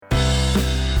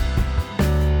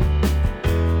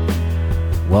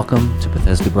Welcome to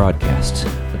Bethesda Broadcast,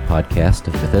 the podcast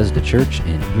of Bethesda Church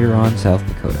in Huron, South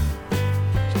Dakota.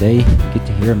 Today, you get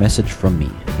to hear a message from me,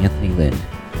 Anthony Lind,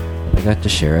 that I got to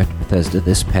share at Bethesda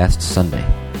this past Sunday.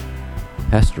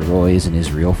 Pastor Roy is in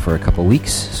Israel for a couple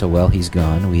weeks, so while he's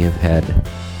gone, we have had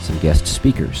some guest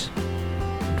speakers.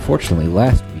 Unfortunately,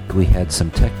 last week we had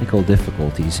some technical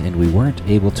difficulties and we weren't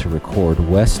able to record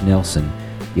Wes Nelson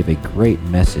give a great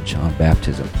message on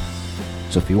baptism.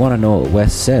 So if you want to know what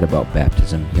Wes said about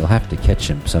baptism, you'll have to catch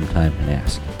him sometime and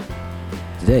ask.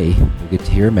 Today, you'll get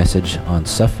to hear a message on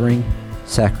suffering,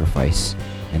 sacrifice,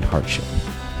 and hardship.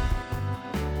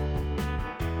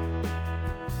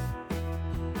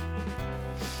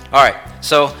 All right,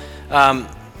 so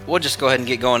we'll just go ahead and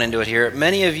get going into it here.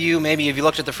 Many of you, maybe if you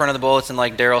looked at the front of the bulletin,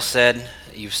 like Daryl said,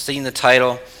 you've seen the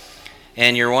title,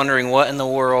 and you're wondering what in the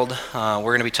world we're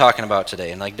going to be talking about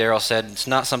today. And like Daryl said, it's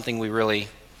not something we really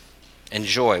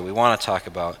enjoy, we want to talk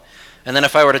about. And then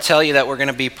if I were to tell you that we're going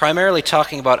to be primarily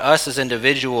talking about us as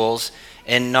individuals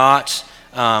and not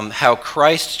how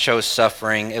Christ chose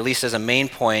suffering, at least as a main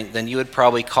point, then you would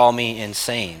probably call me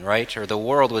insane, right? Or the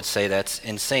world would say that's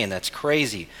insane, that's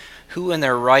crazy. Who in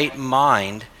their right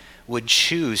mind would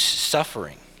choose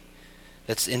suffering?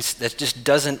 That just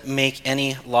doesn't make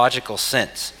any logical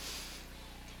sense.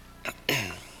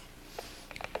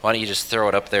 Why don't you just throw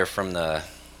it up there from the...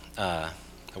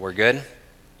 We're good?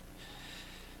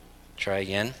 Try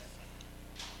again.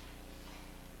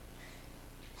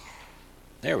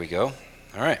 There we go.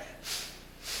 All right.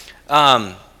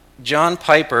 John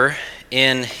Piper,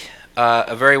 in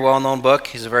a very well-known book,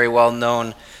 he's a very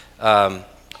well-known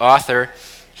author,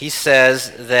 he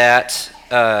says that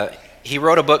he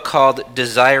wrote a book called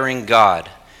Desiring God.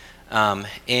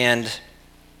 And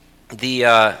the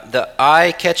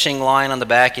eye-catching line on the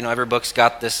back, every book's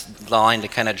got this line to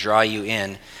kind of draw you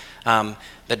in.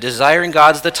 But Desiring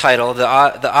God's the title. The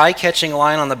eye-catching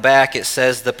line on the back, it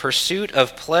says, the pursuit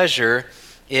of pleasure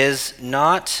is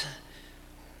not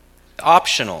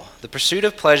optional. The pursuit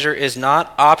of pleasure is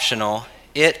not optional.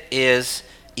 It is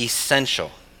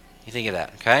essential. You think of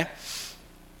that, okay?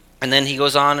 And then he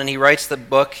goes on and he writes in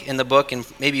the book, and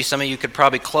maybe some of you could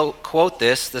probably quote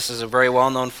this. This is a very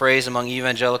well-known phrase among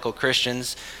evangelical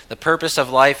Christians. The purpose of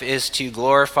life is to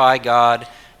glorify God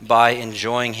by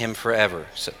enjoying Him forever.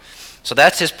 So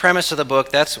that's his premise of the book.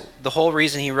 That's the whole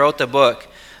reason he wrote the book.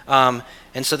 And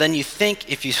so then you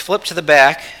think, if you flip to the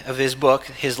back of his book,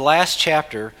 his last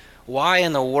chapter, why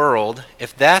in the world,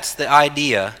 if that's the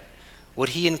idea, would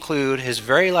he include his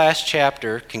very last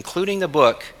chapter, concluding the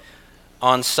book,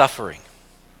 on suffering?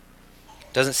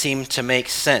 Doesn't seem to make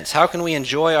sense. How can we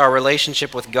enjoy our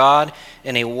relationship with God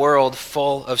in a world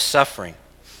full of suffering?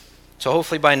 So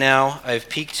hopefully by now I've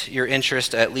piqued your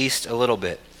interest at least a little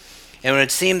bit. And it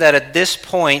would seem that at this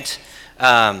point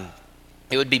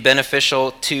it would be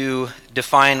beneficial to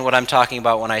define what I'm talking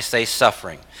about when I say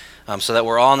suffering, so that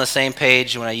we're all on the same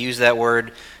page. When I use that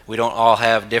word, we don't all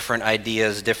have different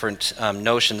ideas, different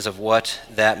notions of what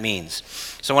that means.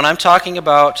 So when I'm talking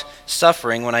about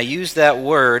suffering, when I use that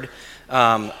word,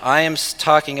 I am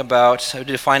talking about, I would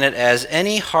define it as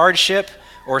any hardship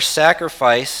or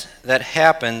sacrifice that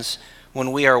happens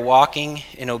when we are walking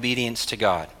in obedience to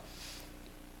God.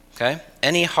 Okay?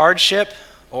 Any hardship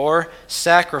or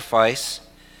sacrifice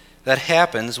that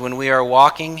happens when we are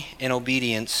walking in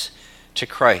obedience to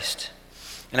Christ.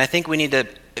 And I think we need to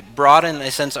broaden, in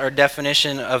a sense, our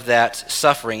definition of that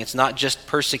suffering. It's not just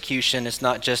persecution. It's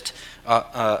not just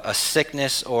a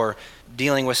sickness or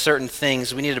dealing with certain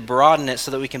things. We need to broaden it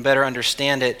so that we can better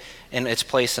understand it and its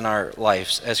place in our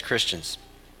lives as Christians.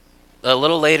 A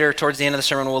little later, towards the end of the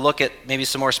sermon, we'll look at maybe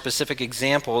some more specific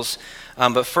examples.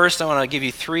 But first, I want to give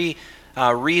you three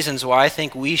reasons why I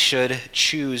think we should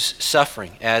choose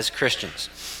suffering as Christians.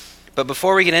 But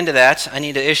before we get into that, I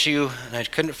need to issue, and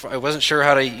I wasn't sure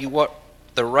what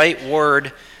the right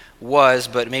word was,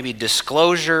 but maybe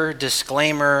disclosure,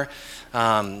 disclaimer.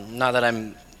 Not that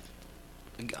I'm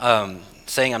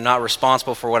saying I'm not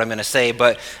responsible for what I'm going to say,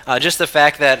 but just the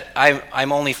fact that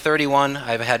I'm only 31.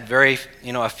 I've had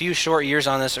a few short years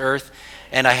on this earth,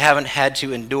 and I haven't had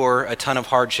to endure a ton of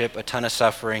hardship, a ton of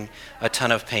suffering, a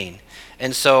ton of pain.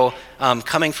 And so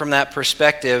coming from that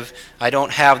perspective, I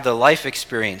don't have the life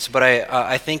experience, but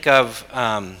I think of,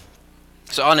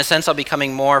 so in a sense I'll be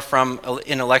coming more from an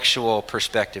intellectual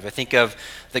perspective. I think of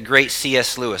the great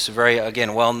C.S. Lewis, a very,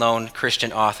 again, well-known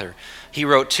Christian author. He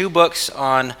wrote 2 books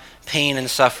on pain and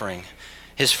suffering.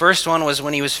 His first one was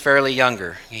when he was fairly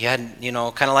younger. He hadn't,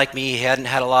 kind of like me, he hadn't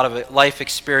had a lot of life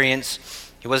experience.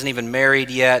 He wasn't even married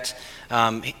yet.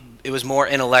 It was more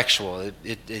intellectual.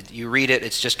 You read it,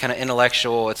 it's just kind of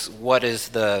intellectual. It's what does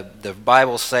the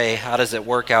Bible say? How does it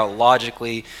work out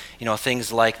logically?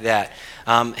 Things like that.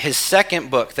 His second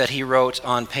book that he wrote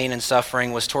on pain and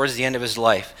suffering was towards the end of his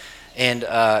life. And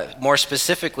more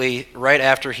specifically, right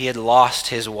after he had lost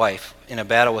his wife in a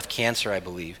battle with cancer, I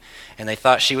believe. And they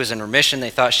thought she was in remission, they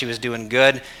thought she was doing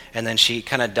good, and then she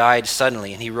kind of died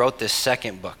suddenly. And he wrote this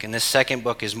second book. And this second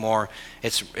book is more,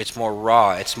 it's more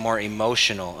raw, it's more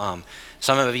emotional.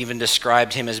 Some have even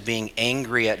described him as being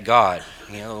angry at God.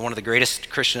 One of the greatest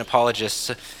Christian apologists,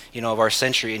 of our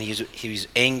century, and he's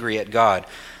angry at God.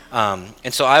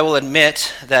 And so I will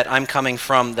admit that I'm coming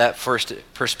from that first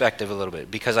perspective a little bit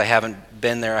because I haven't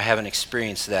been there, I haven't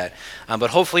experienced that.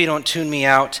 But hopefully you don't tune me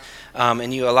out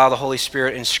and you allow the Holy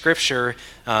Spirit in Scripture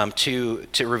to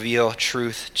reveal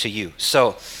truth to you.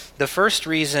 So the first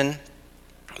reason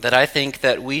that I think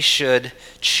that we should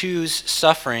choose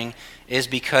suffering is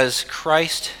because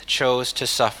Christ chose to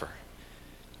suffer.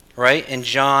 Right? In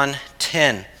John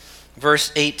 10,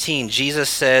 verse 18, Jesus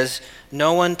says,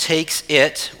 "No one takes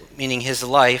it," meaning his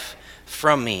life,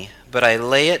 "from me, but I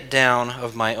lay it down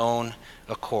of my own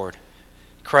accord."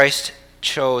 Christ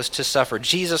chose to suffer.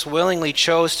 Jesus willingly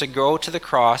chose to go to the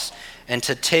cross and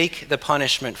to take the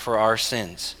punishment for our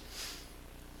sins.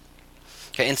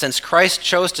 Okay, and since Christ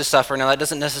chose to suffer, now that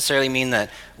doesn't necessarily mean that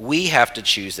we have to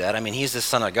choose that. I mean, he's the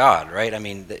Son of God, right? I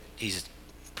mean, he's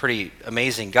a pretty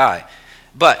amazing guy.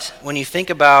 But when you think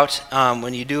about,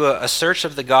 when you do a search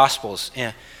of the Gospels,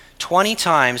 20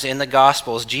 times in the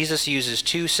Gospels, Jesus uses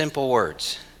two simple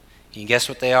words. Can you guess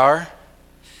what they are?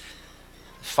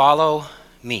 Follow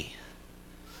me.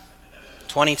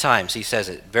 20 times he says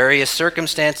it. Various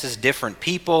circumstances, different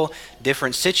people,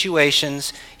 different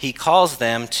situations, he calls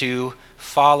them to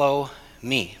follow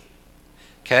me.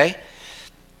 Okay?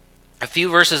 A few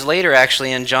verses later,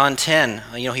 actually, in John 10,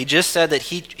 he just said that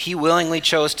he willingly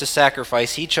chose to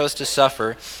sacrifice, he chose to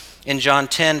suffer. In John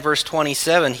 10, verse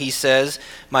 27, he says,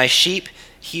 "My sheep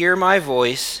hear my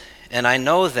voice, and I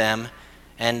know them,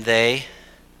 and they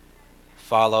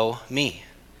follow me."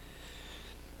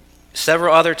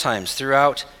 Several other times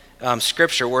throughout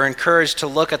Scripture, we're encouraged to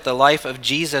look at the life of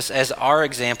Jesus as our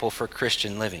example for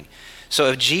Christian living. So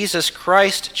if Jesus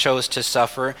Christ chose to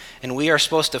suffer, and we are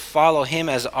supposed to follow him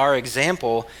as our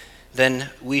example,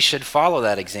 then we should follow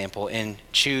that example and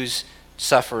choose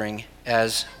suffering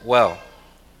as well.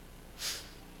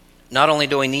 Not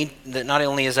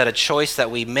only is that a choice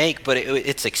that we make, but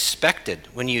it's expected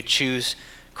when you choose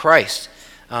Christ.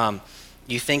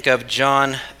 You think of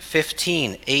John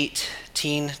 15,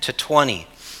 18 to 20.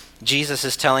 Jesus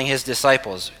is telling his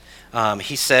disciples,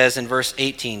 he says in verse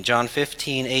 18, John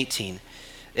 15, 18,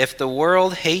 "If the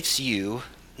world hates you,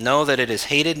 know that it has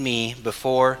hated me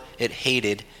before it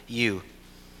hated you.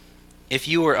 If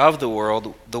you were of the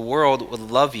world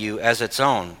would love you as its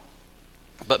own.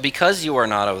 But because you are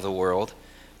not of the world,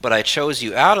 but I chose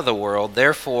you out of the world,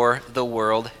 therefore the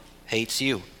world hates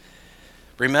you.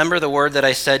 Remember the word that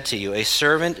I said to you, a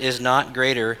servant is not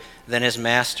greater than his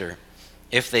master.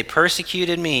 If they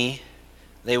persecuted me,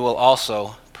 they will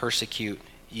also persecute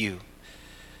you."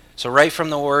 So right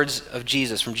from the words of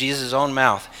Jesus, from Jesus' own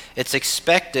mouth, it's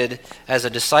expected as a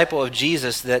disciple of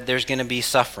Jesus that there's going to be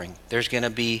suffering. There's going to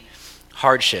be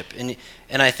hardship.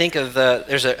 And I think of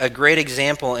there's a great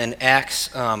example in Acts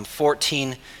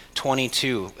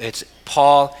 14:22. It's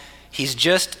Paul. He's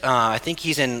just, I think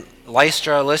he's in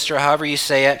Lystra, however you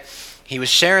say it. He was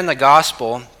sharing the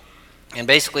gospel, and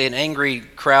basically an angry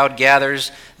crowd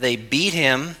gathers. They beat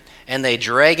him, and they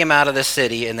drag him out of the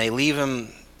city, and they leave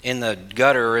him in the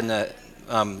gutter or in the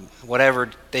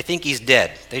whatever. They think he's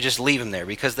dead. They just leave him there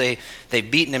because they've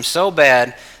beaten him so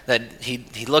bad that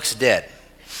he looks dead.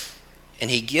 And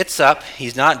he gets up.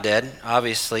 He's not dead,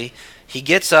 obviously. He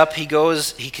gets up. He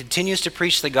continues to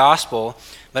preach the gospel.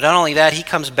 But not only that, he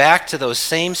comes back to those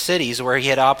same cities where he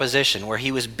had opposition, where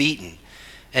he was beaten.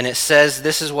 And it says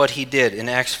this is what he did in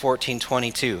Acts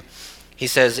 14:22. He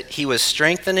says, he was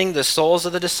strengthening the souls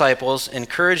of the disciples,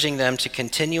 encouraging them to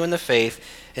continue in the faith,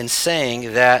 and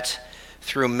saying that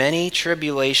through many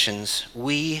tribulations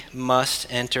we must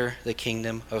enter the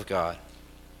kingdom of God.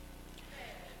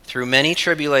 Through many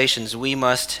tribulations we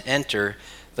must enter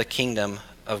the kingdom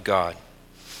of God.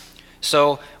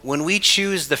 So when we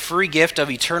choose the free gift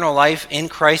of eternal life in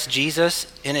Christ Jesus,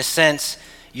 in a sense,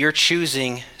 you're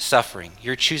choosing suffering.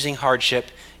 You're choosing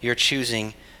hardship. You're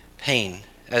choosing pain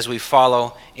as we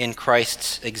follow in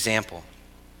Christ's example.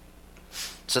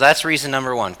 So that's reason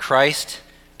number one. Christ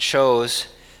chose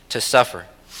to suffer.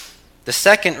 The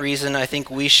second reason I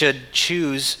think we should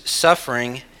choose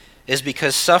suffering is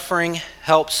because suffering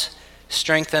helps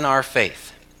strengthen our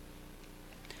faith.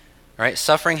 Right?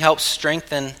 Suffering helps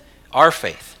strengthen our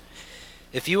faith.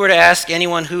 If you were to ask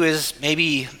anyone who is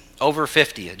maybe over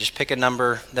 50, just pick a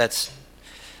number that's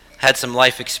had some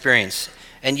life experience,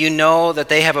 and you know that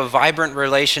they have a vibrant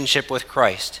relationship with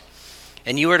Christ,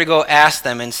 and you were to go ask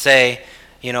them and say,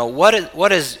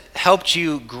 what has helped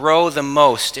you grow the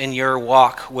most in your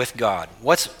walk with God?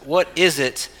 What is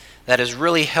it that has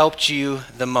really helped you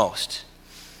the most?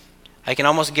 I can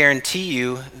almost guarantee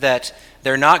you that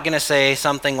they're not going to say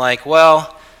something like,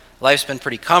 well, life's been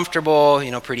pretty comfortable,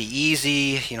 pretty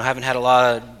easy, haven't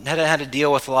had to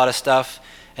deal with a lot of stuff,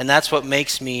 and that's what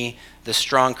makes me the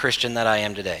strong Christian that I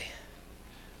am today.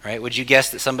 Right? Would you guess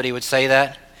that somebody would say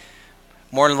that?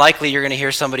 More than likely, you're going to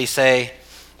hear somebody say,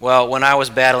 well, when I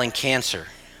was battling cancer,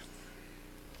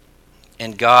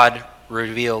 and God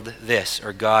revealed this,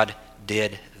 or God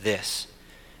did this.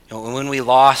 When we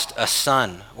lost a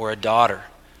son or a daughter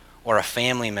or a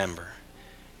family member,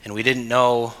 and we didn't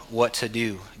know what to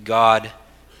do, God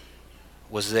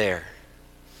was there.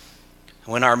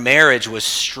 When our marriage was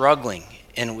struggling,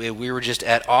 and we were just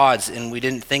at odds, and we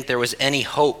didn't think there was any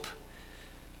hope,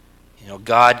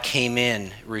 God came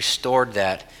in, restored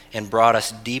that, and brought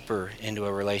us deeper into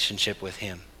a relationship with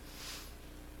Him.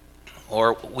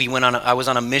 Or I was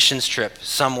on a missions trip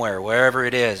somewhere, wherever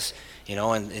it is,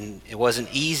 and it wasn't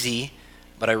easy,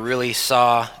 but I really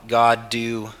saw God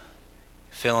do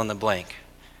fill in the blank,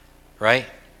 right?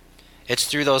 It's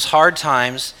through those hard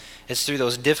times, it's through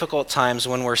those difficult times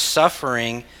when we're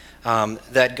suffering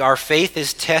that our faith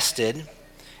is tested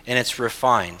and it's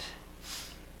refined.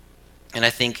 And I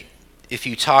think if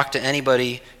you talk to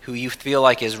anybody who you feel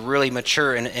like is really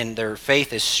mature and their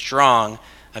faith is strong,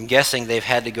 I'm guessing they've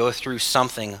had to go through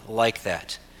something like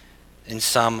that in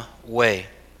some way.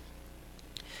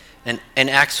 And in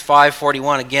Acts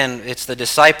 5:41, again, it's the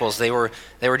disciples. They were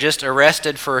just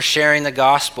arrested for sharing the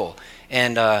gospel,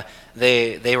 and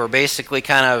they were basically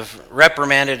kind of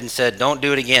reprimanded and said, "Don't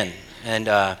do it again."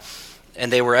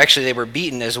 And they were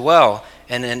beaten as well.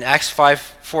 And in Acts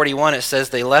 5:41, it says,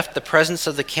 they left the presence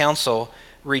of the council,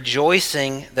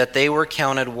 rejoicing that they were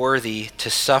counted worthy to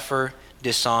suffer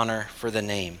dishonor for the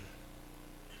name.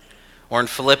 Or in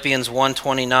Philippians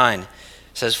 1:29, it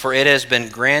says, for it has been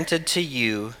granted to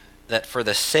you that for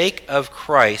the sake of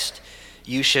Christ,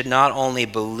 you should not only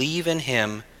believe in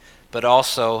Him, but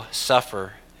also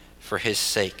suffer for His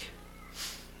sake.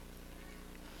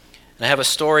 And I have a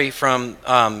story from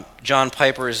John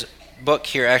Piper's book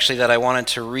here, actually, that I wanted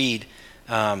to read.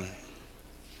 And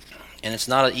it's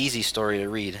not an easy story to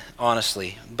read,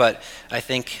 honestly. But I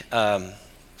think that's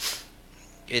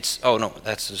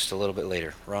just a little bit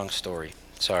later. Wrong story.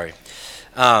 Sorry.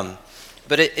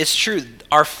 But it's true.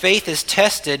 Our faith is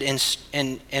tested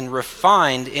and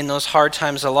refined in those hard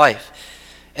times of life.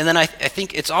 And then I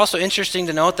think it's also interesting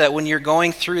to note that when you're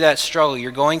going through that struggle,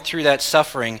 you're going through that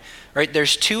suffering, right?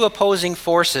 There's two opposing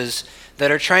forces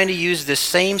that are trying to use the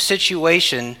same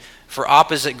situation for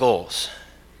opposite goals,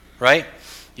 right?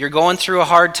 You're going through a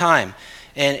hard time,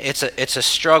 and it's a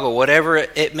struggle, whatever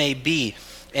it may be.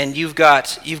 And you've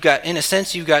got in a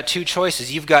sense, you've got two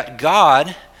choices. You've got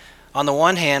God on the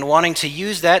one hand wanting to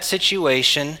use that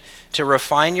situation to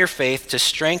refine your faith, to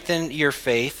strengthen your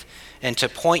faith, and to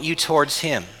point you towards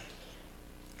Him.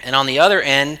 And on the other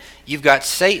end, you've got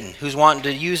Satan, who's wanting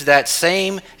to use that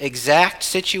same exact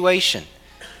situation,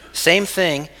 same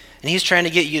thing, and he's trying to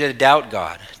get you to doubt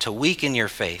God, to weaken your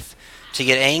faith, to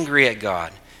get angry at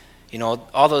God.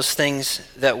 All those things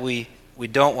that we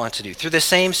don't want to do. Through the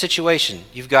same situation,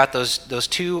 you've got those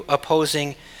two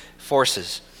opposing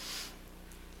forces.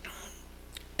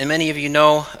 And many of you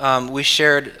know, we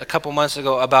shared a couple months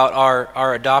ago about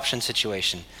our adoption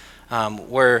situation,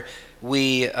 where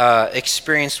we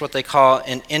experienced what they call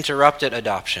an interrupted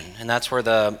adoption. And that's where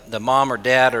the mom or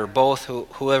dad or both,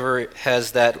 whoever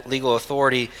has that legal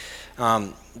authority,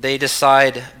 they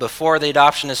decide before the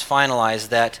adoption is finalized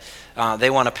that they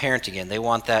want to parent again. They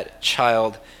want that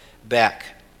child back.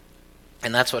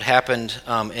 And that's what happened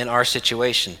in our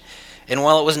situation. And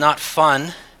while it was not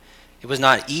fun, it was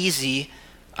not easy,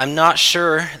 I'm not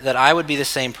sure that I would be the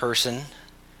same person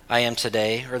I am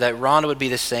today, or that Rhonda would be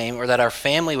the same, or that our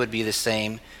family would be the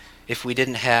same if we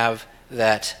didn't have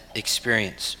that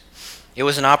experience. It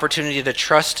was an opportunity to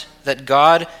trust that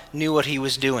God knew what He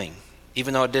was doing,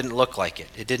 even though it didn't look like it.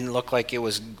 It didn't look like it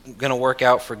was going to work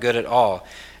out for good at all,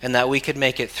 and that we could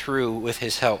make it through with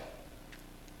His help.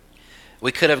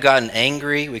 We could have gotten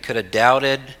angry. We could have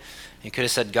doubted. You could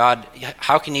have said, God,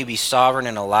 how can You be sovereign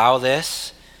and allow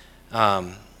this?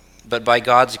 But by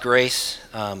God's grace,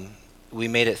 we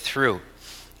made it through.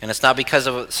 And it's not because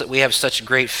we have such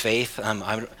great faith.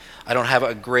 I don't have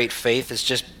a great faith. It's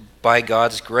just by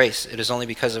God's grace. It is only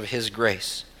because of his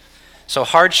grace. So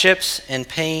hardships and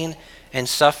pain and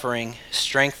suffering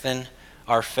strengthen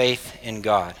our faith in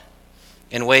God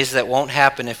in ways that won't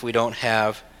happen if we don't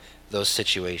have those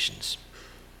situations.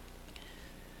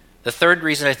 The third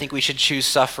reason I think we should choose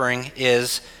suffering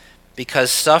is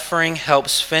because suffering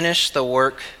helps finish the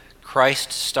work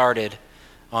Christ started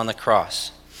on the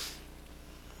cross.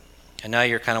 And now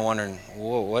you're kind of wondering,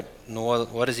 whoa,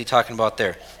 what is he talking about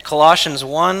there? Colossians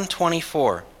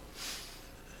 1:24.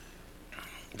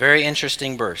 Very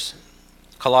interesting verse.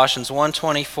 Colossians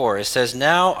 1:24. It says,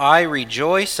 "Now I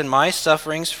rejoice in my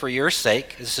sufferings for your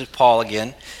sake." This is Paul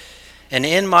again. "And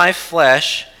in my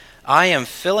flesh I am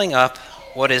filling up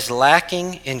what is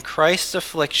lacking in Christ's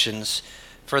afflictions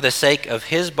for the sake of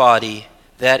his body,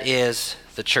 that is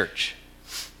the church."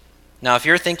 Now, if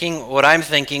you're thinking what I'm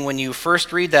thinking, when you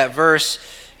first read that verse,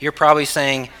 you're probably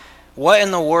saying, what in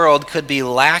the world could be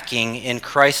lacking in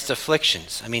Christ's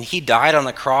afflictions? I mean, he died on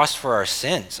the cross for our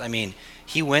sins. I mean,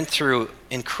 he went through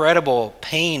incredible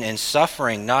pain and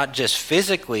suffering, not just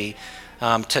physically,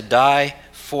 to die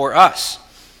for us.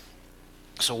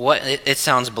 So it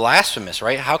sounds blasphemous,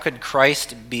 right? How could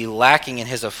Christ be lacking in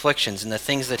his afflictions and the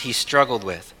things that he struggled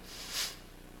with?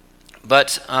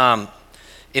 But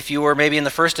if you were maybe in the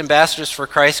first Ambassadors for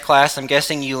Christ class, I'm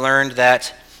guessing you learned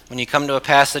that when you come to a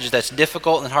passage that's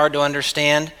difficult and hard to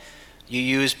understand, you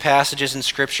use passages in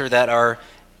Scripture that are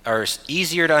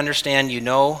easier to understand. You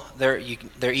know they're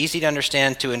easy to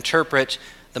understand to interpret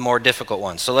the more difficult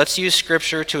ones. So let's use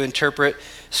Scripture to interpret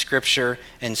Scripture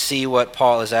and see what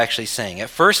Paul is actually saying. At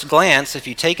first glance, if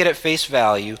you take it at face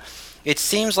value, it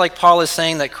seems like Paul is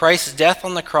saying that Christ's death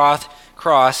on the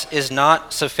cross is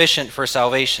not sufficient for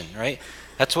salvation, right?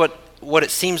 That's what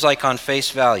it seems like on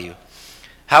face value.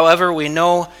 However, we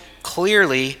know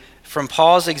clearly from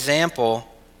Paul's example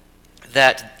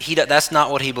that that's not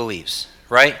what he believes,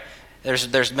 right?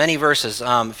 There's many verses.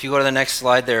 If you go to the next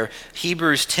slide there,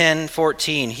 Hebrews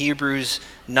 10:14, Hebrews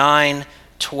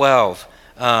 9:12.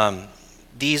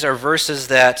 These are verses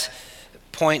that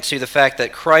point to the fact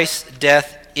that Christ's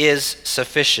death is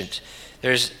sufficient.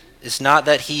 It's not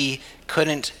that he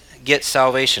couldn't get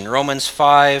salvation. Romans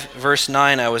 5 verse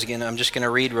 9, I'm just going to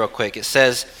read real quick. It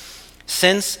says,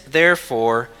 "Since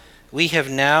therefore we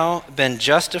have now been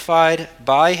justified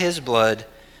by his blood,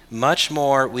 much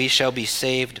more we shall be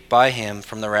saved by him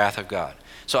from the wrath of God."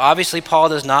 So obviously Paul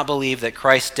does not believe that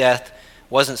Christ's death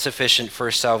wasn't sufficient for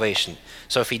salvation.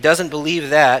 So if he doesn't believe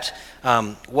that,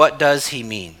 what does he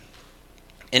mean?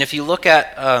 And if you look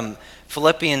at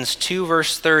Philippians 2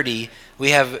 verse 30,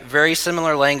 we have very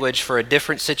similar language for a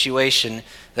different situation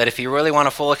that if you really want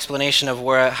a full explanation of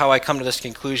how I come to this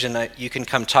conclusion, you can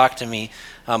come talk to me,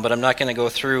 but I'm not going to go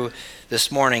through this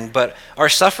morning. But our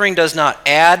suffering does not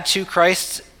add to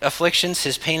Christ's afflictions,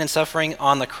 his pain and suffering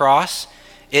on the cross.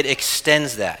 It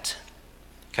extends that.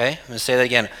 Okay? I'm going to say that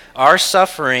again. Our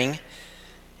suffering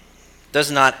does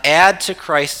not add to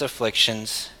Christ's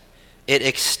afflictions. It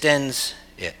extends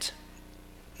it.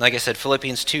 Like I said,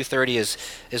 Philippians 2:30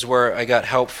 is where I got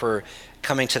help for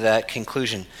coming to that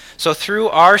conclusion. So through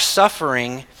our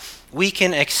suffering, we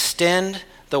can extend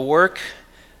the work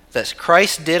that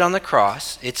Christ did on the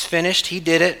cross. It's finished. He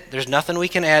did it. There's nothing we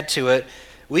can add to it.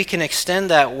 We can extend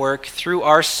that work through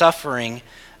our suffering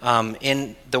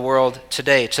in the world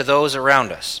today to those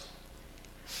around us.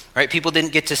 Right? People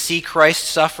didn't get to see Christ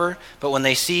suffer, but when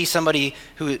they see somebody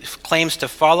who claims to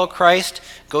follow Christ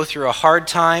go through a hard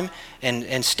time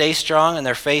and stay strong, and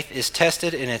their faith is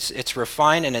tested and it's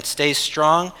refined and it stays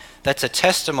strong, that's a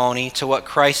testimony to what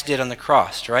Christ did on the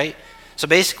cross, right? So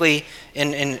basically,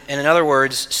 in other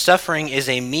words, suffering is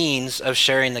a means of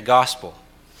sharing the gospel.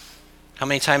 How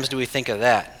many times do we think of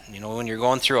that? You know, when you're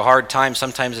going through a hard time,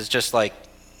 sometimes it's just like,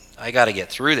 I got to get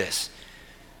through this.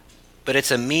 But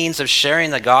it's a means of sharing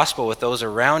the gospel with those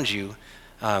around you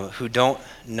who don't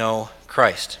know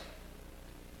Christ.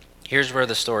 Here's where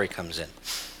the story comes in.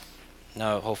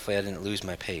 Now, hopefully I didn't lose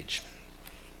my page.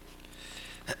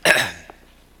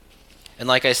 And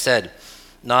like I said,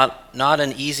 not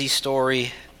an easy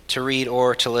story to read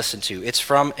or to listen to. It's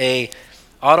from a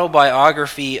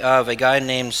autobiography of a guy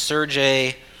named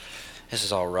Sergei, this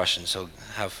is all Russian, so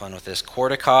have fun with this,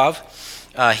 Kordakov.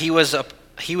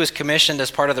 He was commissioned as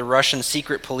part of the Russian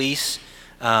secret police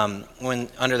when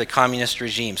under the communist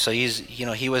regime. So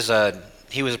he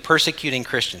was persecuting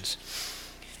Christians.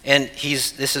 And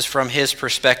this is from his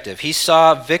perspective. He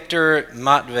saw Viktor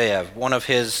Matveyev, one of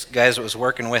his guys that was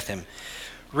working with him,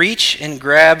 reach and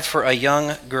grab for a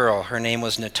young girl, her name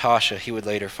was Natasha, he would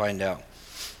later find out,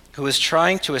 who was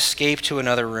trying to escape to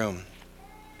another room.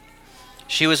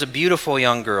 She was a beautiful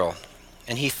young girl,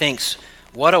 and he thinks,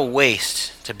 what a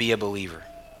waste to be a believer.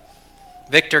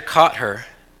 Victor caught her,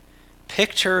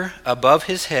 picked her above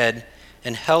his head,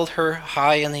 and held her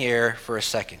high in the air for a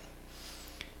second.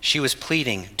 She was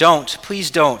pleading, "Don't,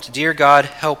 please don't, dear God,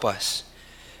 help us."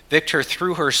 Victor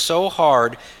threw her so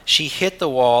hard she hit the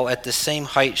wall at the same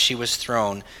height she was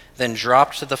thrown, then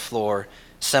dropped to the floor,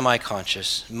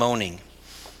 semi-conscious, moaning.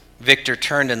 Victor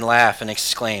turned and laughed and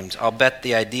exclaimed, "I'll bet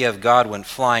the idea of God went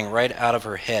flying right out of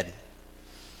her head."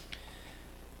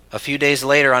 A few days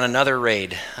later, on another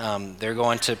raid, they're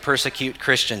going to persecute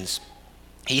Christians.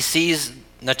 He sees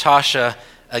Natasha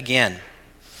again.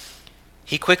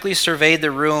 He quickly surveyed the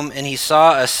room, and he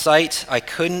saw a sight I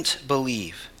couldn't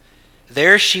believe.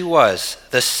 There she was,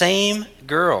 the same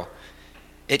girl.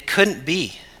 It couldn't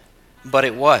be, but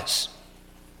it was.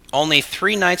 Only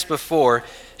 3 nights before,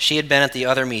 she had been at the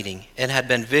other meeting and had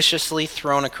been viciously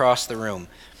thrown across the room.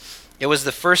 It was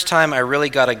the first time I really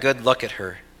got a good look at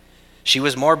her. She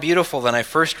was more beautiful than I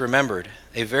first remembered,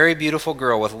 a very beautiful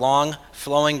girl with long,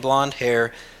 flowing blonde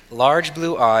hair, large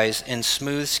blue eyes, and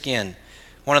smooth skin,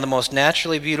 one of the most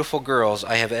naturally beautiful girls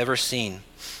I have ever seen.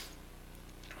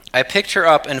 I picked her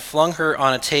up and flung her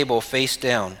on a table face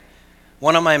down.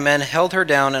 One of my men held her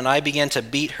down, and I began to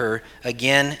beat her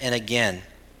again and again.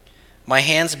 My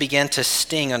hands began to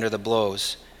sting under the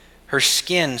blows. Her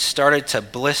skin started to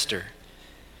blister.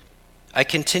 I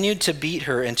continued to beat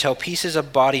her until pieces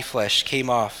of body flesh came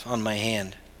off on my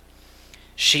hand.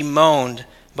 She moaned,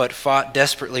 but fought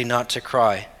desperately not to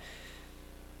cry.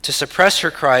 To suppress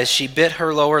her cries, she bit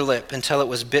her lower lip until it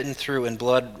was bitten through and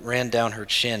blood ran down her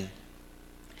chin.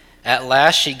 At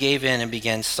last she gave in and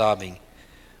began sobbing.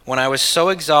 When I was so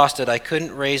exhausted I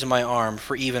couldn't raise my arm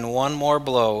for even one more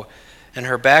blow, and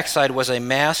her backside was a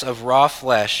mass of raw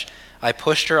flesh, I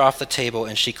pushed her off the table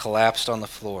and she collapsed on the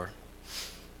floor.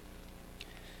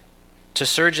 To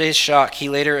Sergei's shock, he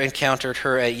later encountered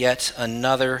her at yet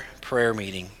another prayer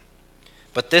meeting.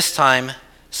 But this time,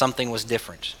 something was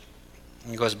different.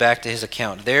 He goes back to his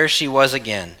account. There she was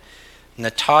again,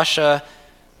 Natasha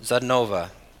Zadnova.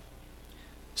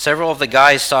 Several of the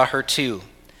guys saw her too.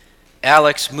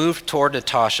 Alex moved toward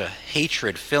Natasha,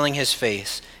 hatred filling his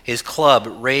face, his club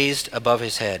raised above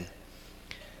his head.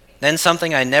 Then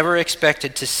something I never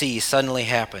expected to see suddenly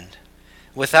happened.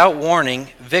 Without warning,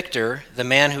 Victor, the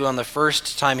man who on the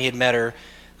first time he had met her,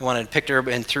 the one who had picked her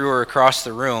and threw her across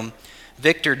the room,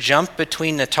 Victor jumped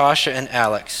between Natasha and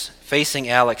Alex, facing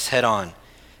Alex head on.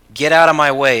 "Get out of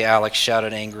my way," Alex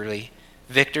shouted angrily.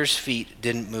 Victor's feet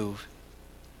didn't move.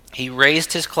 He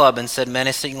raised his club and said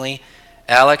menacingly,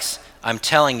 "Alex, I'm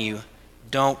telling you,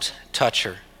 don't touch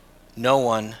her. No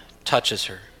one touches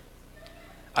her."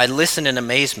 I listened in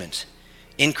amazement.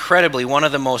 Incredibly, one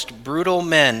of the most brutal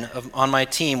men on my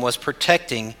team was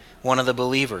protecting one of the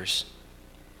believers.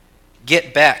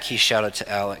 "Get back," he shouted to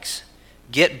Alex.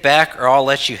 "Get back or I'll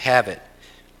let you have it."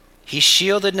 He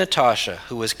shielded Natasha,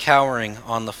 who was cowering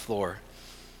on the floor.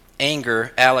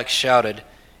 Anger, Alex shouted,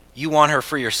 "You want her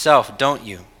for yourself, don't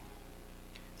you?"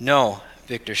 "No,"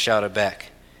 Victor shouted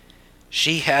back.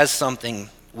 "She has something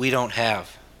we don't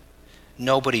have.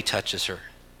 Nobody touches her.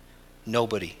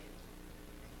 Nobody."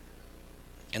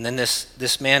 And then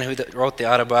this man who wrote the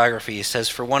autobiography, he says,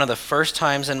 "For one of the first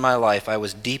times in my life, I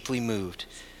was deeply moved.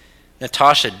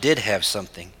 Natasha did have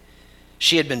something.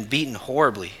 She had been beaten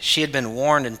horribly. She had been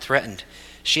warned and threatened.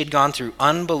 She had gone through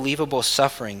unbelievable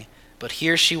suffering, but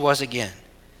here she was again.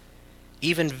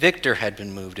 Even Victor had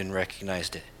been moved and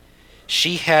recognized it.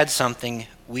 She had something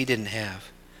we didn't have.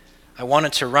 I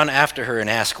wanted to run after her and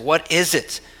ask, 'What is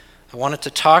it?' I wanted to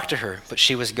talk to her, but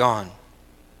she was gone.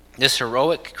 This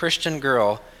heroic Christian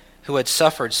girl who had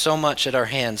suffered so much at our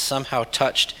hands somehow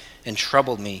touched and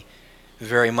troubled me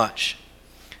very much."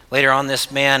 Later on, this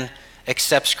man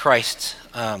accepts Christ,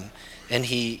 and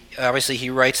he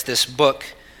writes this book.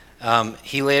 As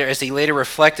he later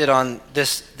reflected on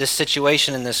this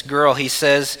situation and this girl, he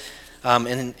says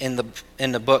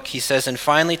in the book, he says, "And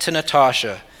finally to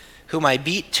Natasha, whom I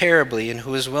beat terribly and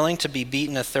who is willing to be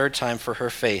beaten a third time for her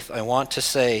faith, I want to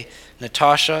say,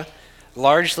 Natasha,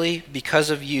 largely because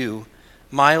of you,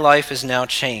 my life is now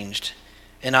changed,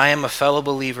 and I am a fellow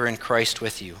believer in Christ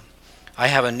with you. I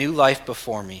have a new life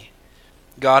before me.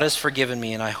 God has forgiven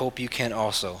me, and I hope you can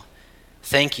also.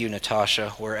 Thank you,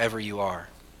 Natasha, wherever you are."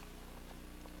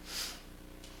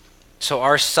 So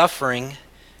our suffering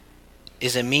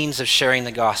is a means of sharing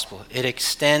the gospel. It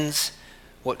extends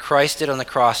what Christ did on the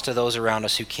cross to those around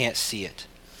us who can't see it.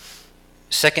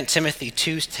 2 Timothy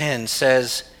 2:10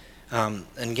 says, and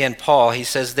again Paul, he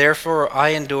says, "Therefore I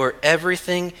endure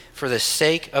everything for the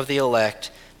sake of the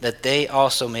elect, that they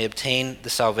also may obtain the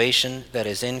salvation that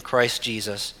is in Christ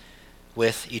Jesus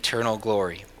with eternal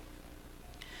glory.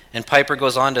 And Piper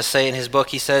goes on to say in his book,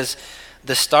 he says,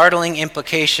 the startling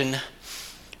implication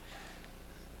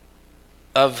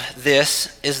of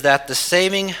this is that the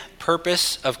saving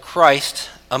purpose of Christ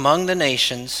among the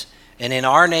nations and in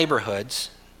our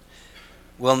neighborhoods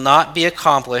will not be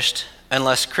accomplished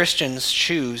unless Christians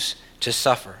choose to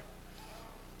suffer.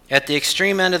 At the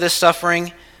extreme end of this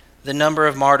suffering, the number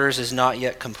of martyrs is not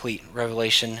yet complete.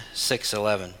 Revelation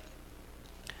 6:11.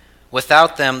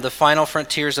 Without them, the final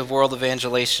frontiers of world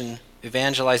evangelization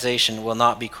will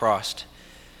not be crossed.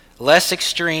 Less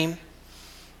extreme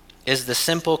is the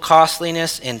simple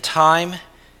costliness in time,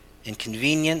 in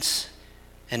convenience,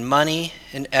 and money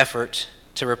and effort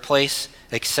to replace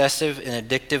excessive and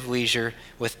addictive leisure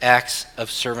with acts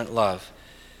of servant love.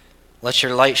 Let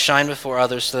your light shine before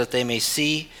others so that they may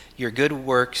see your good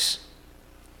works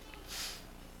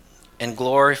and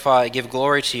give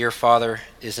glory to your Father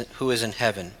who is in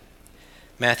heaven.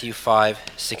 Matthew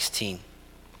 5:16.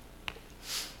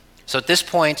 So at this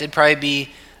point, it'd probably be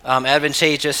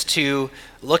advantageous to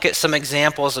look at some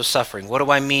examples of suffering. What do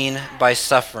I mean by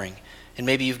suffering? And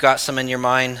maybe you've got some in your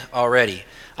mind already.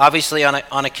 Obviously, on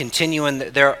a continuum,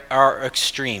 there are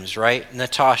extremes, right?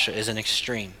 Natasha is an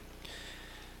extreme.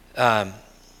 And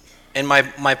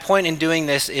my point in doing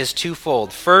this is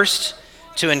twofold. First,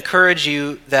 to encourage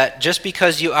you that just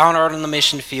because you aren't out on the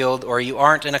mission field or you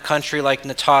aren't in a country like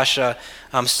Natasha,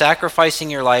 sacrificing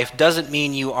your life doesn't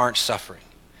mean you aren't suffering.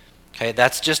 Okay,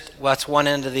 that's one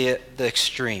end of the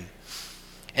extreme.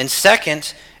 And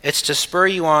second, it's to spur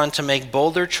you on to make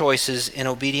bolder choices in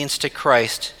obedience to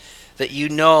Christ that you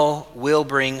know will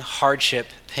bring hardship,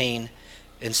 pain,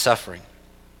 and suffering.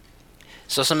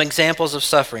 So some examples of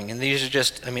suffering, and these are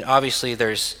just, obviously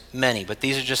there's many, but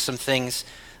these are just some things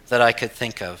that I could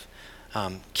think of.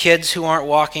 Kids who aren't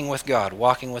walking with God,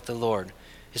 walking with the Lord,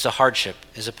 is a hardship,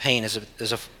 is a pain, is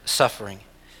a suffering.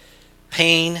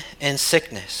 Pain and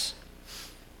sickness.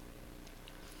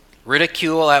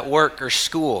 Ridicule at work or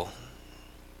school.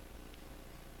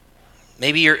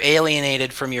 Maybe you're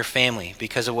alienated from your family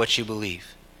because of what you believe.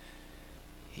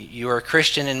 You are a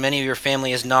Christian and many of your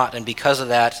family is not, and because of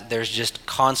that, there's just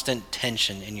constant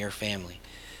tension in your family.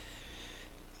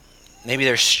 Maybe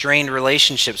there's strained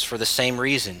relationships for the same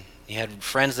reason. You had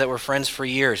friends that were friends for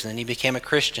years, and then you became a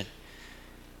Christian,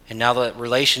 and now the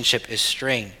relationship is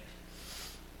strained.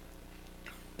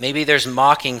 Maybe there's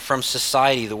mocking from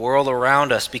society, the world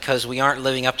around us, because we aren't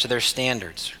living up to their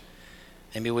standards.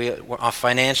 Maybe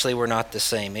financially we're not the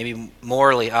same. Maybe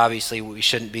morally, obviously, we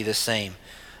shouldn't be the same.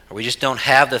 Or we just don't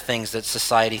have the things that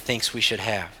society thinks we should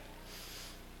have.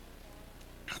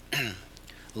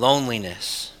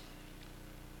 Loneliness.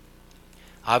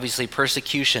 Obviously,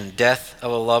 persecution, death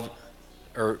of a loved,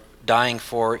 or dying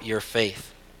for your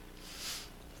faith.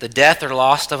 The death or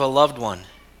loss of a loved one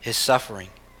is suffering.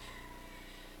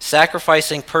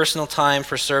 Sacrificing personal time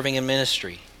for serving in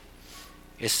ministry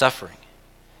is suffering.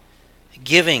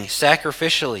 Giving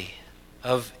sacrificially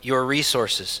of your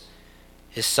resources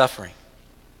is suffering.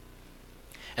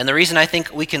 And the reason I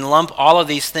think we can lump all of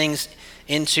these things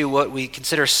into what we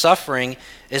consider suffering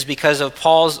is because of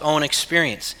Paul's own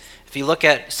experience. If you look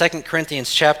at 2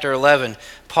 Corinthians chapter 11,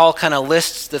 Paul kind of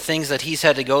lists the things that he's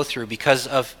had to go through because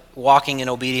of walking in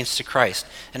obedience to Christ.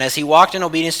 And as he walked in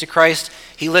obedience to Christ,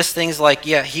 he lists things like,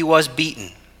 he was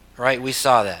beaten, right? We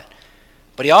saw that.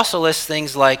 But he also lists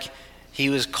things like he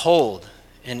was cold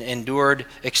and endured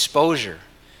exposure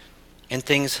and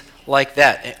things like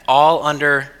that, all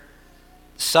under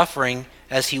suffering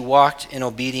as he walked in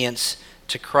obedience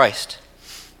to Christ.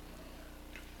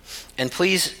 And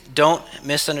please don't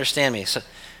misunderstand me. So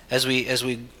as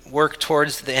we work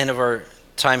towards the end of our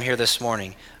time here this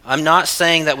morning, I'm not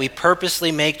saying that we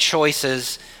purposely make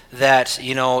choices that,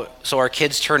 so our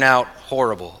kids turn out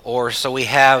horrible or so we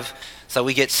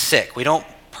get sick. We don't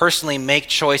personally make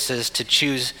choices to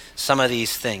choose some of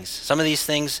these things. Some of these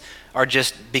things are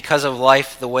just because of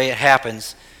life, the way it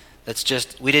happens. That's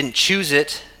just, we didn't choose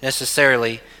it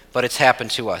necessarily, but it's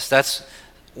happened to us. That's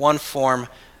one form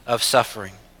of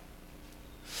suffering.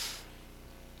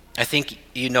 I think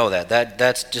you know that.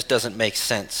 That just doesn't make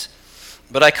sense.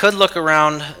 But I could look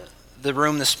around the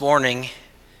room this morning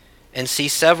and see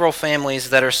several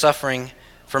families that are suffering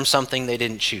from something they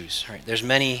didn't choose. Right? There's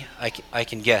many I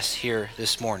can guess here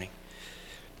this morning.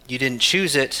 You didn't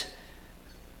choose it,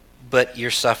 but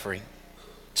you're suffering.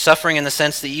 Suffering in the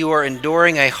sense that you are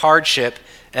enduring a hardship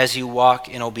as you walk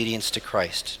in obedience to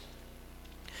Christ.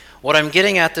 What I'm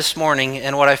getting at this morning,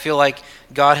 and what I feel like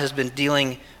God has been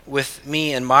dealing with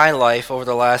me in my life over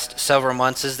the last several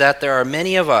months, is that there are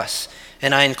many of us,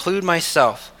 and I include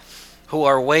myself, who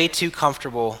are way too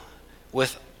comfortable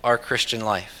with our Christian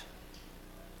life.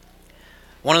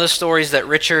 One of the stories that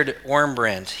Richard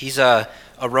Wurmbrand, he's a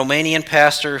Romanian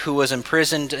pastor who was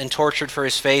imprisoned and tortured for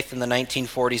his faith in the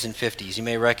 1940s and 50s. You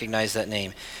may recognize that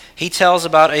name. He tells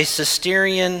about a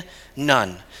Cistercian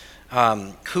nun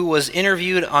who was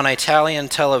interviewed on Italian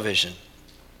television.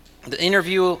 The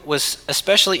interview was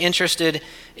especially interested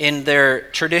in their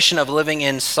tradition of living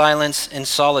in silence and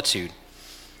solitude.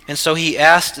 And so he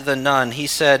asked the nun, he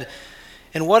said,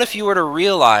 "And what if you were to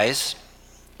realize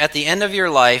at the end of your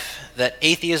life that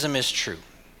atheism is true?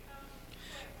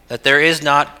 That there is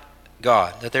not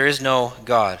God, that there is no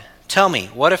God. Tell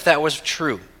me, what if that was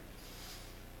true?"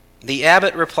 The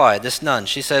abbot replied, this nun,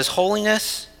 she says,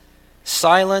 "Holiness,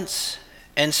 silence,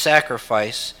 and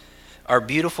sacrifice are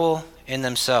beautiful in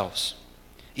themselves,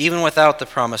 even without the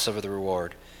promise of the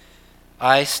reward.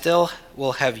 I still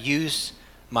will have used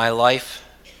my life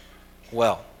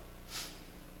well."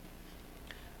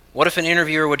 What if an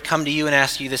interviewer would come to you and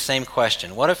ask you the same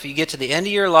question? What if you get to the end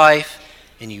of your life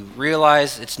and you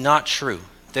realize it's not true?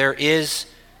 There is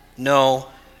no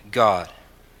God.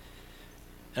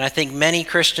 And I think many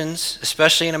Christians,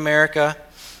 especially in America,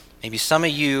 maybe some of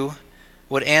you,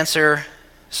 would answer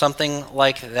something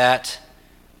like that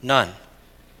nun.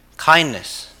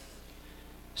 Kindness,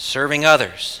 serving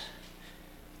others,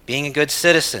 being a good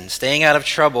citizen, staying out of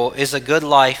trouble is a good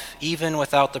life even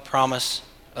without the promise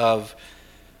of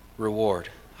reward.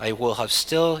 I will have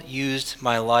still used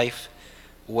my life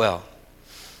well.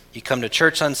 You come to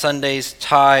church on Sundays,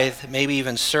 tithe, maybe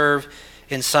even serve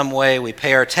in some way. We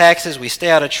pay our taxes, we stay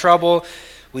out of trouble.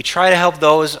 We try to help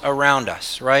those around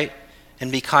us, right?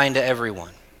 And be kind to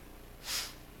everyone.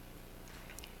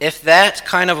 If that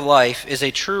kind of life is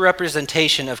a true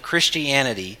representation of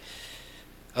Christianity,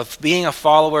 of being a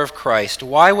follower of Christ,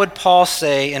 why would Paul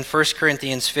say in 1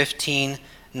 Corinthians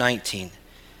 15:19,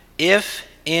 "If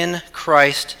in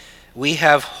Christ we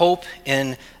have hope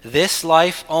in this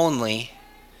life only,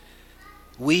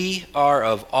 we are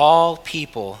of all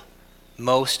people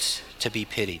most to be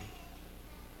pitied"?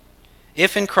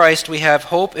 If in Christ we have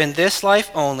hope in this life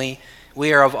only,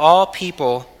 we are of all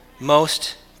people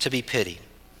most to be pitied.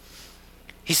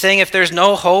 He's saying if there's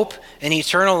no hope in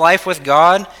eternal life with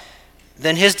God,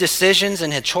 then his decisions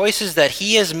and his choices that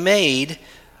he has made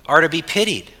are to be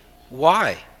pitied.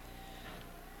 Why?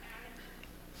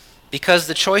 Because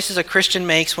the choices a Christian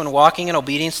makes when walking in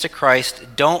obedience to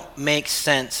Christ don't make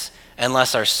sense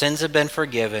unless our sins have been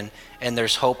forgiven and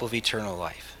there's hope of eternal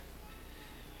life.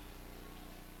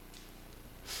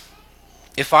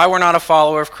 If I were not a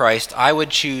follower of Christ, I would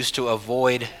choose to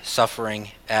avoid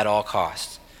suffering at all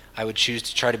costs. I would choose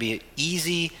to try to be an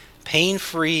easy,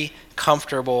 pain-free,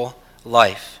 comfortable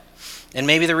life. And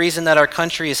maybe the reason that our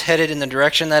country is headed in the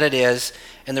direction that it is,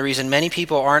 and the reason many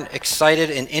people aren't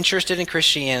excited and interested in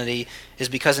Christianity, is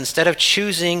because instead of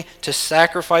choosing to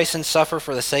sacrifice and suffer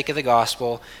for the sake of the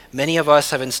gospel, many of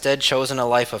us have instead chosen a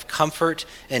life of comfort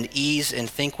and ease and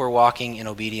think we're walking in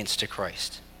obedience to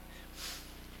Christ.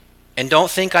 And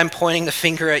don't think I'm pointing the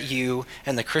finger at you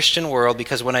and the Christian world,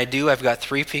 because when I do, I've got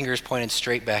 3 fingers pointed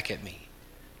straight back at me.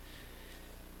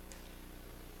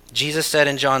 Jesus said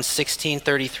in John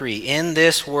 16:33, "In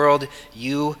this world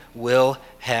you will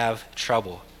have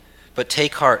trouble, but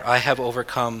take heart, I have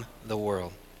overcome the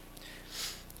world."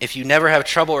 If you never have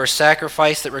trouble or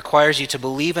sacrifice that requires you to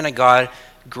believe in a God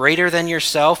greater than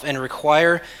yourself and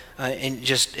require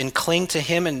and cling to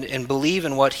him and believe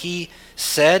in what he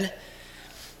said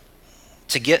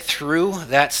to get through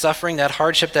that suffering, that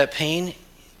hardship, that pain,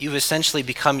 you've essentially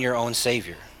become your own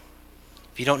savior.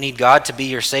 If you don't need God to be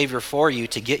your savior for you,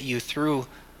 to get you through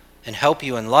and help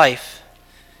you in life,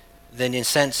 then in a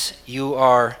sense, you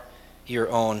are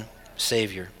your own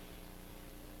savior.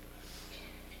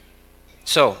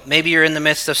 So, maybe you're in the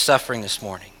midst of suffering this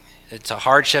morning. It's a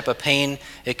hardship, a pain.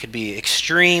 It could be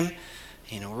extreme,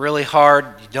 really hard.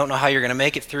 You don't know how you're going to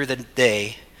make it through the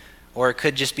day. Or it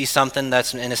could just be something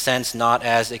that's, in a sense, not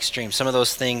as extreme. Some of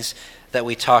those things that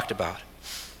we talked about.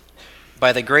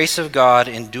 By the grace of God,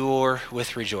 endure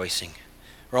with rejoicing.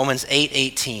 Romans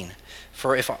 8:18.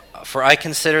 For I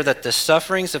consider that the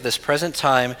sufferings of this present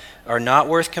time are not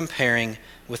worth comparing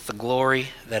with the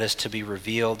glory that is to be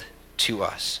revealed to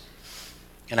us.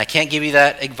 And I can't give you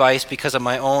that advice because of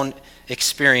my own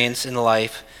experience in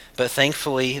life, but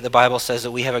thankfully the Bible says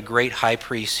that we have a great high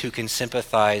priest who can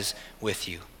sympathize with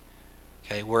you.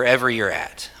 Okay, wherever you're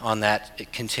at on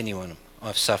that continuum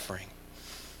of suffering.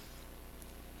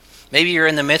 Maybe you're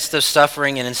in the midst of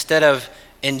suffering, and instead of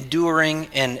enduring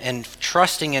and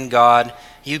trusting in God,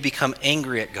 you become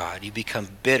angry at God. You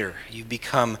become bitter. You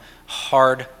become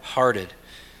hard-hearted.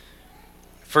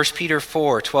 1 Peter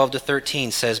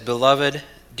 4:12-13 says, "Beloved,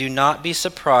 do not be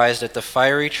surprised at the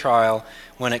fiery trial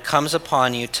when it comes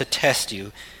upon you to test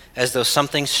you, as though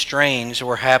something strange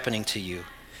were happening to you.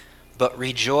 But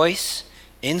rejoice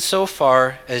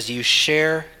insofar as you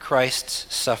share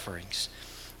Christ's sufferings,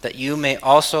 that you may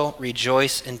also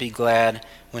rejoice and be glad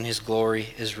when his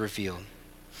glory is revealed."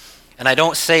 And I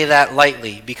don't say that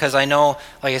lightly, because I know,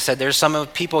 like I said, there's some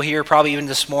people here, probably even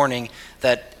this morning,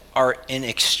 that are in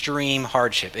extreme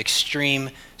hardship,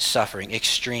 extreme suffering,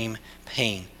 extreme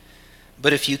pain.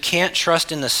 But if you can't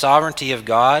trust in the sovereignty of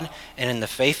God and in the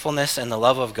faithfulness and the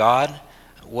love of God,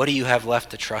 what do you have left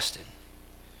to trust in?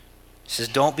 He says,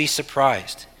 don't be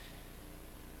surprised.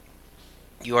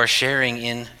 You are sharing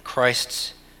in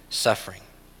Christ's suffering.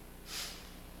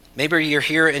 Maybe you're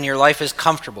here and your life is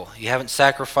comfortable. You haven't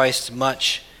sacrificed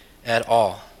much at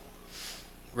all.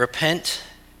 Repent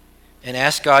and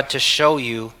ask God to show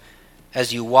you,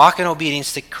 as you walk in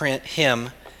obedience to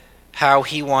him, how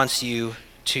he wants you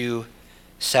to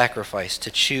sacrifice,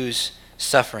 to choose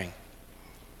suffering.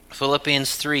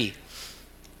 Philippians 3,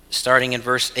 starting in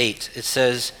verse 8, it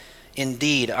says,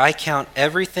 "Indeed, I count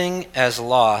everything as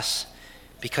loss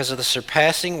because of the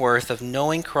surpassing worth of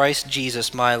knowing Christ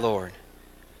Jesus my Lord.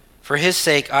 For his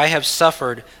sake I have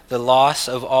suffered the loss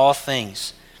of all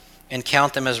things, and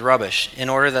count them as rubbish, in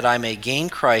order that I may gain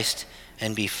Christ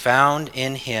and be found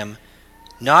in him,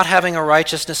 not having a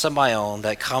righteousness of my own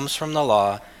that comes from the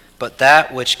law, but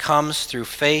that which comes through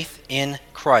faith in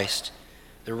Christ,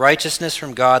 the righteousness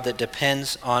from God that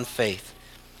depends on faith,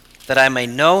 that I may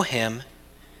know him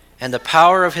and the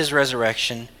power of his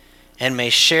resurrection, and may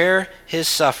share his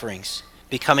sufferings,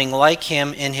 becoming like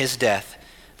him in his death,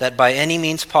 that by any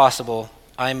means possible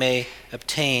I may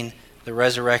obtain the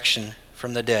resurrection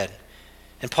from the dead."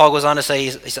 And Paul goes on to say,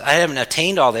 he said, I haven't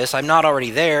attained all this. I'm not already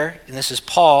there. And this is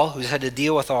Paul, who's had to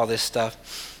deal with all this stuff.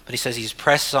 But he says he's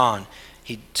pressed on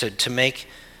to make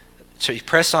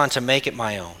it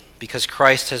my own, because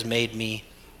Christ has made me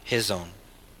his own.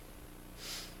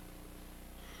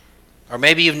 Or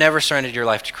maybe you've never surrendered your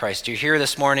life to Christ. You're here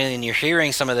this morning and you're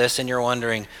hearing some of this and you're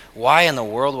wondering, why in the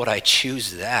world would I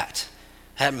choose that?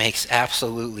 That makes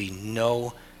absolutely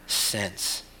no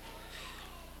sense.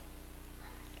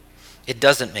 It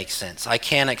doesn't make sense. I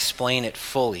can't explain it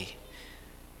fully.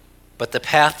 But the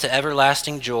path to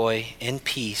everlasting joy and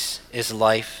peace is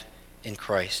life in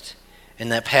Christ.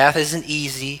 And that path isn't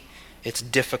easy, it's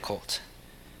difficult.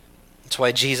 That's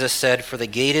why Jesus said, "For the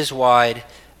gate is wide,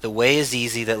 the way is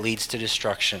easy that leads to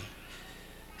destruction,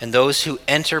 and those who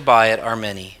enter by it are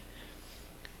many.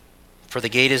 For the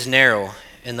gate is narrow,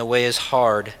 and the way is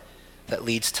hard that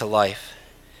leads to life,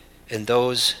 and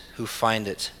those who find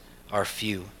it are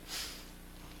few."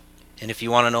 And if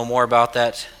you want to know more about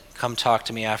that, come talk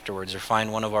to me afterwards or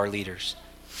find one of our leaders.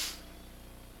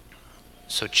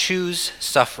 So choose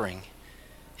suffering.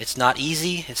 It's not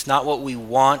easy. It's not what we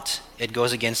want. It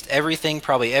goes against everything,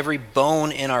 probably every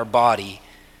bone in our body.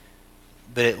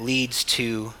 But it leads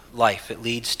to life. It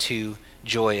leads to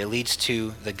joy. It leads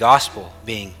to the gospel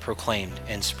being proclaimed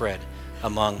and spread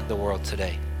among the world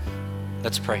today.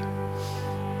 Let's pray.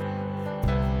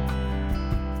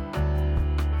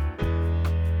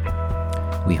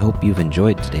 We hope you've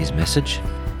enjoyed today's message.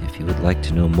 If you would like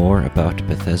to know more about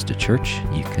Bethesda Church,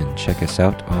 you can check us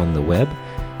out on the web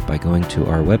by going to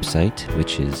our website,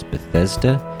 which is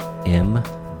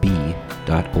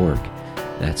BethesdaMB.org.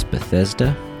 That's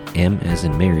Bethesda, M as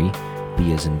in Mary,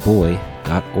 B as in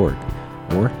boy.org.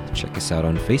 Or check us out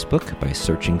on Facebook by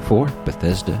searching for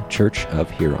Bethesda Church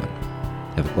of Huron.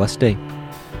 Have a blessed day.